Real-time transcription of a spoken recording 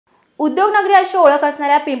उद्योग नगरी अशी ओळख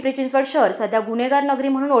असणाऱ्या पिंपरी चिंचवड शहर सध्या गुन्हेगार नगरी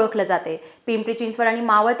म्हणून ओळखलं जाते। पिंपरी चिंचवड आणि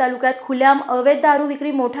मावळ तालुक्यात खुलेआम अवैध दारू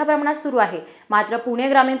विक्री मोठ्या प्रमाणात सुरू आहे। मात्र पुणे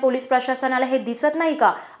ग्रामीण पोलीस प्रशासनाला हे दिसत नाही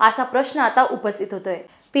का असा प्रश्न आता उपस्थित होतोय।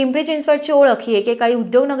 पिंपरी चिंचवडची ओळख ही एकेकाळी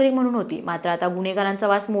उद्योग नगरी म्हणून होती, मात्र आता गुन्हेगारांचा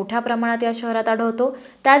वास मोठ्या प्रमाणात या शहरात आढळतो।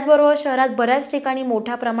 त्याचबरोबर शहरात बऱ्याच ठिकाणी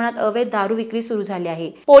मोठ्या प्रमाणात अवैध दारू विक्री सुरू झाली आहे।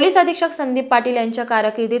 पोलीस अधीक्षक संदीप पाटील यांच्या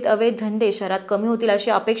कारकिर्दीत अवैध धंदे शहरात कमी होतील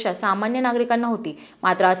अशी अपेक्षा सामान्य नागरिकांना होती,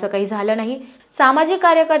 मात्र असं काही झालं नाही। सामाजिक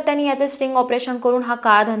कार्यकर्त्यांनी याचे स्टिंग ऑपरेशन करून हा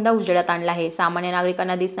काळा धंदा उजेडात आणला आहे। सामान्य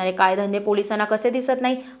नागरिकांना दिसणारे काळे धंदे पोलिसांना कसे दिसत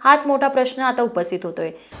नाही हाच मोठा प्रश्न आता उपस्थित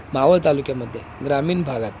होतोय। मावळ तालुक्यामध्ये ग्रामीण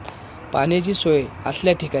भागात पाण्याची सोय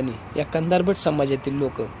असल्या ठिकाणी या कंधारभट समाजातील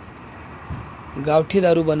लोक गावठी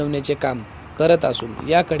दारू बनवण्याचे काम करत असून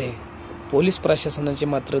याकडे पोलीस प्रशासनाचे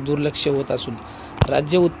मात्र दुर्लक्ष होत असून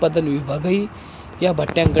राज्य उत्पादन विभागही या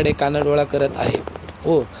भट्ट्यांकडे कानाडोळा करत आहे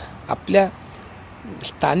व आपल्या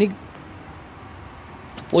स्थानिक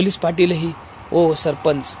पोलीस पाटीलही व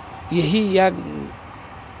सरपंच हेही या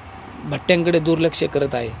भट्ट्यांकडे दुर्लक्ष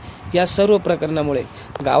करत आहे। या सर्व प्रकरणामुळे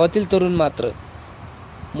गावातील तरुण मात्र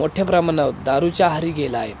मोठ्या प्रमाणात दारूच्या आहारी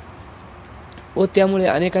गेला आहे व त्यामुळे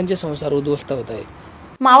अनेकांचे संसार उद्ध्वस्त होत आहे।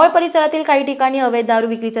 मावळ परिसरातील काही ठिकाणी अवैध दारू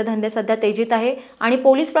विक्रीचे धंदे सध्या तेजीत आहे आणि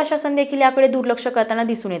पोलीस प्रशासन देखील याकडे दुर्लक्ष करताना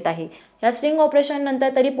दिसून येत आहे। या स्टिंग ऑपरेशन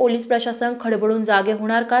नंतर तरी पोलीस प्रशासन खडबडून जागे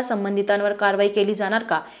होणार का, संबंधितांवर कारवाई केली जाणार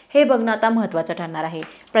का, हे बघणं आता महत्त्वाचं ठरणार आहे।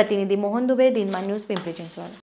 प्रतिनिधी मोहन दुबे, दिनमान न्यूज, पिंपरी चिंचवड।